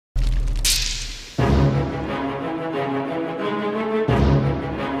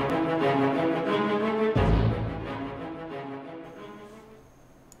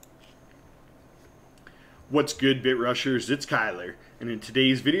What's good, Bit Rushers? It's Kyler, and in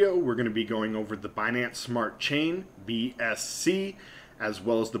today's video we're going to be going over the Binance Smart Chain, BSC, as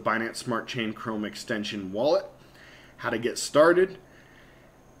well as the Binance Smart Chain Chrome extension wallet, how to get started.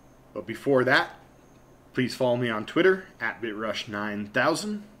 But before that, please follow me on Twitter at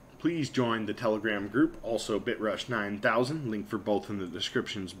BitRush9000. Please join the Telegram group, also BitRush9000, link for both in the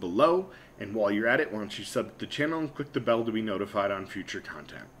descriptions below. And while you're at it, why don't you sub to the channel and click the bell to be notified on future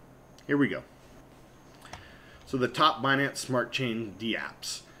content. Here we go. So the top Binance Smart Chain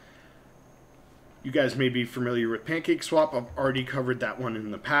dApps. You guys may be familiar with PancakeSwap. I've already covered that one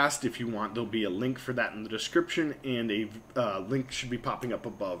in the past. If you want, there'll be a link for that in the description, and a link should be popping up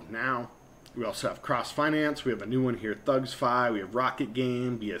above now. We also have Cross Finance. We have a new one here, ThugsFi. We have Rocket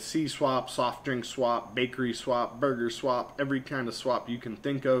Game, BSC Swap, Soft Drink Swap, Bakery Swap, Burger Swap, every kind of swap you can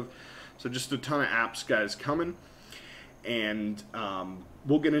think of. So just a ton of apps, guys, coming. And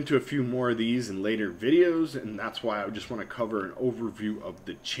we'll get into a few more of these in later videos, and that's why I just want to cover an overview of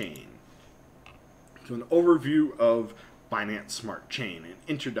the chain. So an overview of Binance Smart Chain, an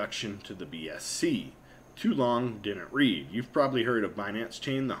introduction to the BSC. Too long, didn't read. You've probably heard of Binance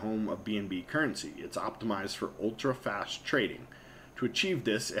Chain, the home of BNB currency. It's optimized for ultra-fast trading. To achieve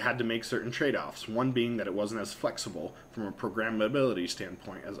this, it had to make certain trade-offs, one being that it wasn't as flexible from a programmability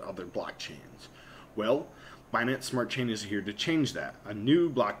standpoint as other blockchains. Well, Binance Smart Chain is here to change that. A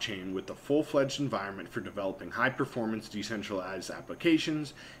new blockchain with a full-fledged environment for developing high-performance decentralized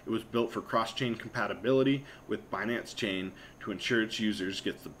applications. It was built for cross-chain compatibility with Binance Chain to ensure its users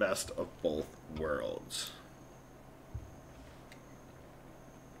get the best of both worlds.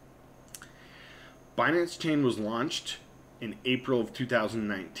 Binance Chain was launched in April of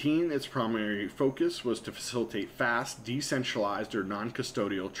 2019. Its primary focus was to facilitate fast, decentralized, or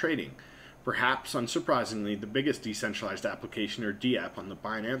non-custodial trading. Perhaps unsurprisingly, the biggest decentralized application, or dApp, on the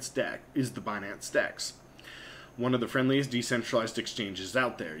Binance Deck is the Binance Dex. One of the friendliest decentralized exchanges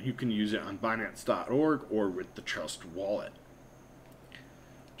out there. You can use it on Binance.org or with the Trust wallet.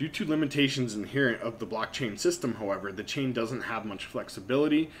 Due to limitations inherent of the blockchain system, however, the chain doesn't have much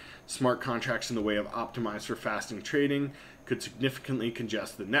flexibility. Smart contracts in the way of optimized for fasting trading could significantly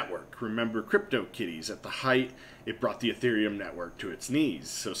congest the network. Remember CryptoKitties? At the height, it brought the Ethereum network to its knees.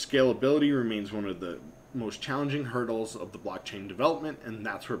 So scalability remains one of the most challenging hurdles of the blockchain development, and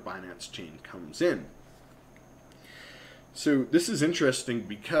that's where Binance Chain comes in. So this is interesting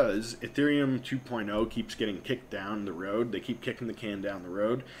because Ethereum 2.0 keeps getting kicked down the road. They keep kicking the can down the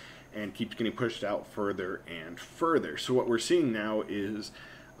road and keeps getting pushed out further and further. So what we're seeing now is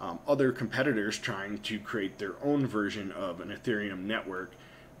other competitors trying to create their own version of an Ethereum network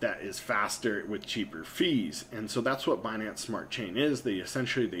that is faster with cheaper fees. And so that's what Binance Smart Chain is. They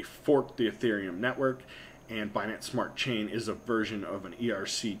forked the Ethereum network, and Binance Smart Chain is a version of an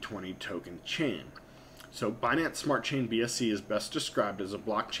ERC20 token chain. So Binance Smart Chain BSC is best described as a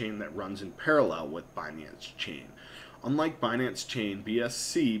blockchain that runs in parallel with Binance Chain. Unlike Binance Chain,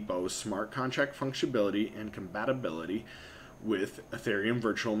 BSC boasts smart contract functionality and compatibility with Ethereum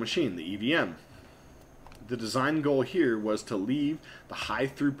Virtual Machine, the EVM. The design goal here was to leave the high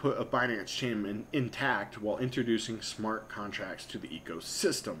throughput of Binance Chain intact while introducing smart contracts to the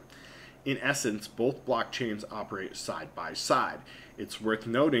ecosystem. In essence, both blockchains operate side by side. It's worth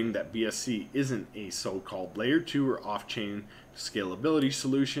noting that BSC isn't a so-called layer 2 or off-chain scalability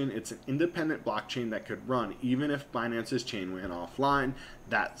solution. It's an independent blockchain that could run even if Binance's chain went offline.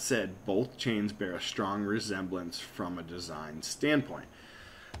 That said, both chains bear a strong resemblance from a design standpoint.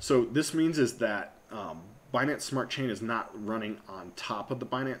 So this means is that Binance Smart Chain is not running on top of the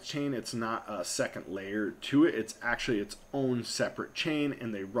Binance Chain. It's not a second layer to it. It's actually its own separate chain,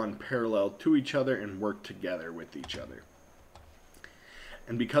 and they run parallel to each other and work together with each other.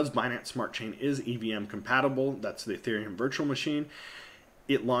 And because Binance Smart Chain is EVM compatible, that's the Ethereum Virtual Machine,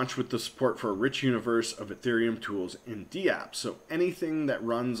 it launched with the support for a rich universe of Ethereum tools and dApps. So anything that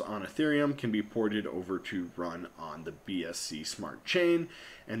runs on Ethereum can be ported over to run on the BSC Smart Chain,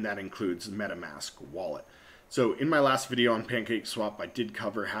 and that includes MetaMask wallet. So in my last video on PancakeSwap, I did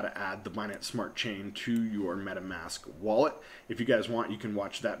cover how to add the Binance Smart Chain to your MetaMask wallet. If you guys want, you can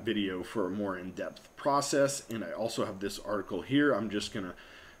watch that video for a more in-depth process. And I also have this article here. I'm just going to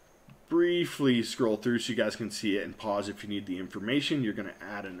briefly scroll through so you guys can see it and pause if you need the information. You're going to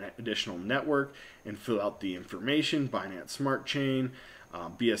add an additional network and fill out the information. Binance Smart Chain,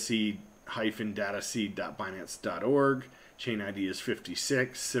 BSC-dataseed.binance.org. Chain ID is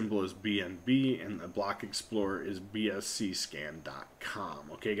 56, symbol is BNB, and the block explorer is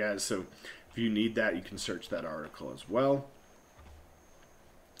bscscan.com. Okay, guys, so if you need that, you can search that article as well.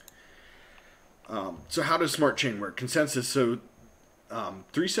 So how does Smart Chain work? Consensus. So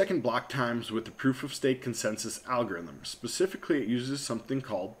 3-second block times with the proof of stake consensus algorithm. Specifically, it uses something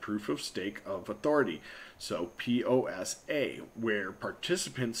called proof of stake of authority, so POSA, where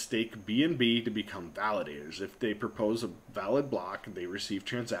participants stake BNB to become validators. If they propose a valid block, they receive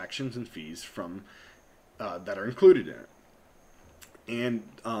transactions and fees from that are included in it. And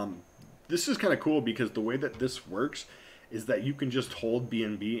this is kind of cool because the way that this works is that you can just hold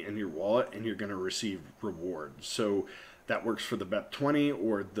BNB in your wallet and you're going to receive rewards. So that works for the BEP20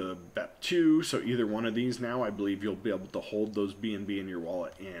 or the BEP2. So either one of these now, I believe you'll be able to hold those BNB in your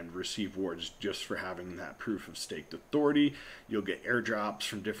wallet and receive rewards just for having that proof of staked authority. You'll get airdrops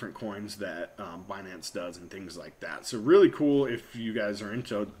from different coins that Binance does and things like that. So really cool if you guys are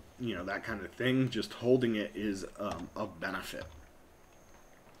into that kind of thing. Just holding it is of benefit.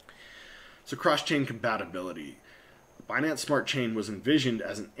 So cross-chain compatibility. Binance Smart Chain was envisioned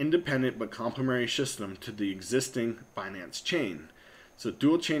as an independent but complementary system to the existing Binance Chain. So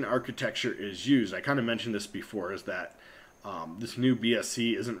dual chain architecture is used. I kind of mentioned this before, is that this new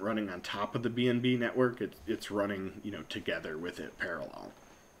BSC isn't running on top of the BNB network. It's running together with it, parallel.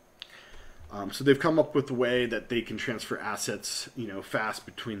 So they've come up with a way that they can transfer assets fast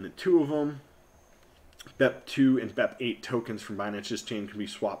between the two of them. BEP2 and BEP8 tokens from Binance's chain can be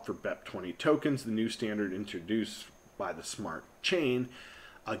swapped for BEP20 tokens, the new standard introduced by the Smart Chain.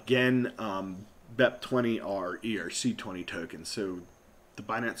 Again, BEP20 are ERC20 tokens. So the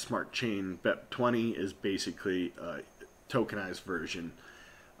Binance Smart Chain BEP20 is basically a tokenized version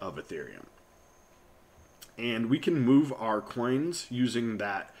of Ethereum. And we can move our coins using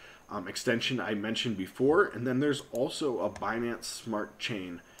that extension I mentioned before. And then there's also a Binance Smart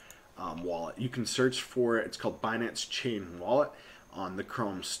Chain wallet. You can search for it. It's called Binance Chain Wallet on the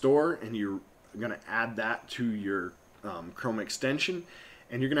Chrome store, and you're going to add that to your Chrome extension,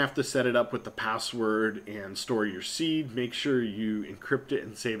 and you're going to have to set it up with the password and store your seed. Make sure you encrypt it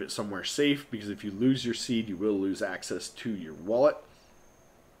and save it somewhere safe, because if you lose your seed, you will lose access to your wallet.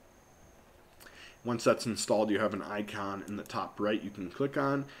 Once that's installed, you have an icon in the top right you can click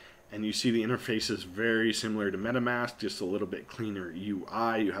on, and you see the interface is very similar to MetaMask, just a little bit cleaner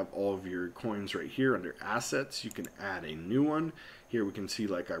UI. You have all of your coins right here under assets. You can add a new one. Here we can see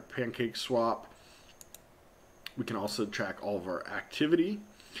like our pancake swap. We can also track all of our activity,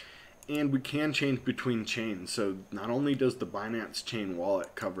 and we can change between chains. So not only does the Binance Chain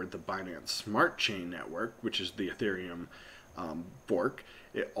Wallet cover the Binance Smart Chain network, which is the Ethereum fork,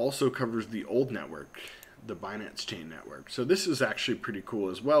 it also covers the old network, the Binance Chain network. So this is actually pretty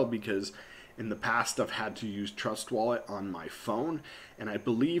cool as well, because in the past I've had to use Trust Wallet on my phone, and I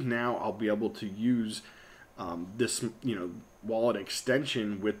believe now I'll be able to use this wallet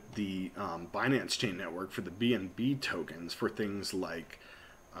extension with the Binance Chain network for the BNB tokens for things like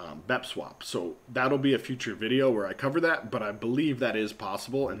BEP swap. So that'll be a future video where I cover that, but I believe that is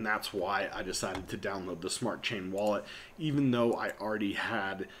possible, and that's why I decided to download the Smart Chain wallet, even though I already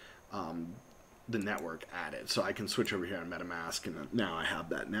had the network added. So I can switch over here on MetaMask, and now I have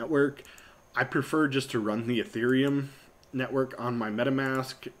that network. I prefer just to run the Ethereum network on my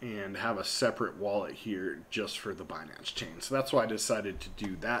MetaMask and have a separate wallet here just for the Binance Chain. So that's why I decided to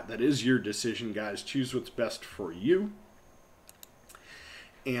do that. That is your decision, guys. Choose what's best for you.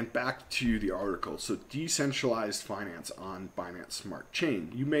 And back to the article. So decentralized finance on Binance Smart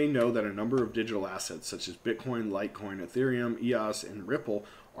Chain. You may know that a number of digital assets such as Bitcoin, Litecoin, Ethereum, EOS, and Ripple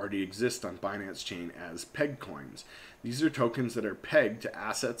already exist on Binance Chain as peg coins. These are tokens that are pegged to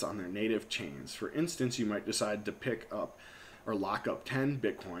assets on their native chains. For instance, you might decide to pick up or lock up 10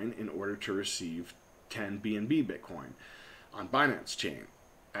 Bitcoin in order to receive 10 BNB Bitcoin on Binance Chain.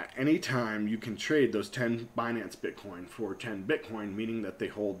 At any time, you can trade those 10 Binance Bitcoin for 10 Bitcoin, meaning that they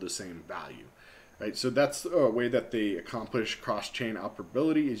hold the same value. Right? So that's a way that they accomplish cross-chain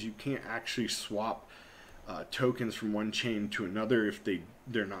operability, is you can't actually swap tokens from one chain to another if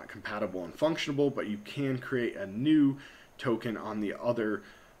they're not compatible and functionable, but you can create a new token on the other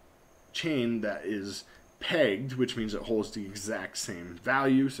chain that is pegged, which means it holds the exact same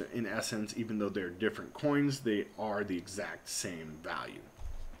value. So in essence, even though they're different coins, they are the exact same value.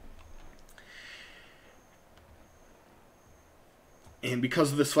 And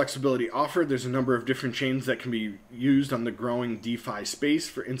because of this flexibility offered, there's a number of different chains that can be used on the growing DeFi space.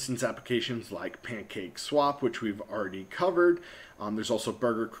 For instance, applications like Pancake Swap, which we've already covered. There's also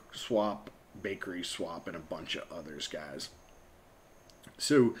Burger Swap, Bakery Swap, and a bunch of others, guys.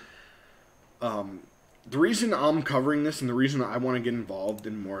 So the reason I'm covering this, and the reason I want to get involved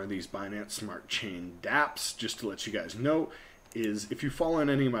in more of these Binance Smart Chain dApps, just to let you guys know, is if you follow in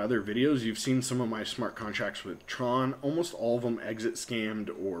any of my other videos, you've seen some of my smart contracts with Tron. Almost all of them exit scammed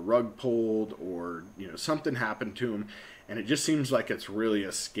or rug pulled, or something happened to them, And it just seems like it's really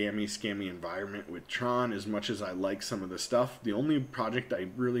a scammy environment with Tron. As much as I like some of the stuff, the only project I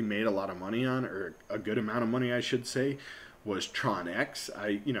really made a lot of money on, or a good amount of money I should say, was Tron X.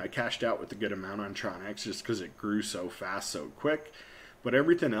 I cashed out with a good amount on Tron X just because it grew so fast so quick. But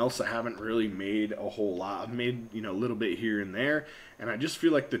everything else I haven't really made a whole lot. I've made, a little bit here and there, and I just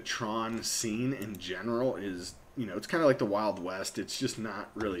feel like the Tron scene in general is, it's kind of like the Wild West. It's just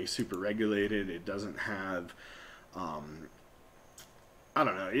not really super regulated. It doesn't have, I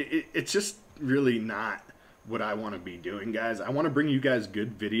don't know. It's just really not what I want to be doing, guys. I want to bring you guys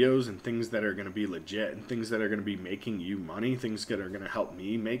good videos and things that are going to be legit and things that are going to be making you money, things that are going to help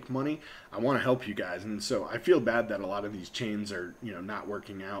me make money. I want to help you guys, and so I feel bad that a lot of these chains are, not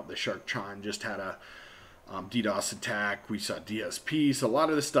working out. The Shark Tron just had a DDoS attack. We saw DSP. So a lot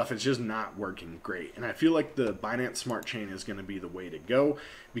of this stuff is just not working great. And I feel like the Binance Smart Chain is going to be the way to go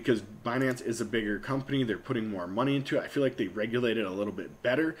because Binance is a bigger company. They're putting more money into it. I feel like they regulate it a little bit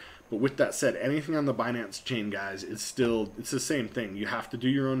better. But with that said, anything on the Binance Chain, guys, it's the same thing. You have to do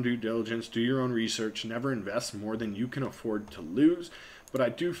your own due diligence, do your own research, never invest more than you can afford to lose. But I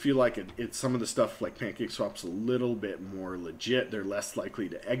do feel like it's some of the stuff like PancakeSwap's a little bit more legit. They're less likely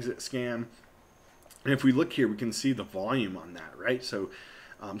to exit scam. And if we look here, we can see the volume on that, right? So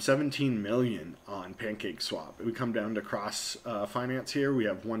 17 million on PancakeSwap. If we come down to Cross Finance here, we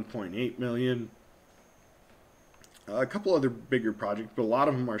have 1.8 million. A couple other bigger projects, but a lot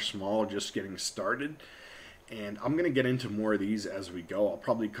of them are small, just getting started. And I'm going to get into more of these as we go. I'll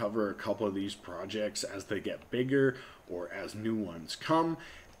probably cover a couple of these projects as they get bigger or as new ones come.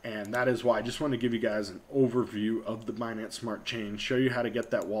 And that is why I just want to give you guys an overview of the Binance Smart Chain, show you how to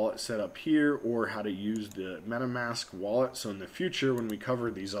get that wallet set up here or how to use the MetaMask wallet. So in the future, when we cover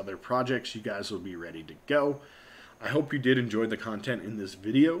these other projects, you guys will be ready to go. I hope you did enjoy the content in this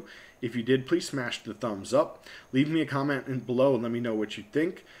video. If you did, please smash the thumbs up. Leave me a comment below and let me know what you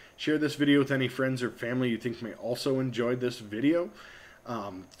think. Share this video with any friends or family you think may also enjoy this video.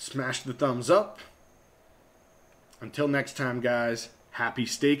 Smash the thumbs up. Until next time, guys. Happy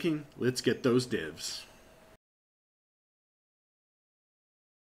staking. Let's get those divs.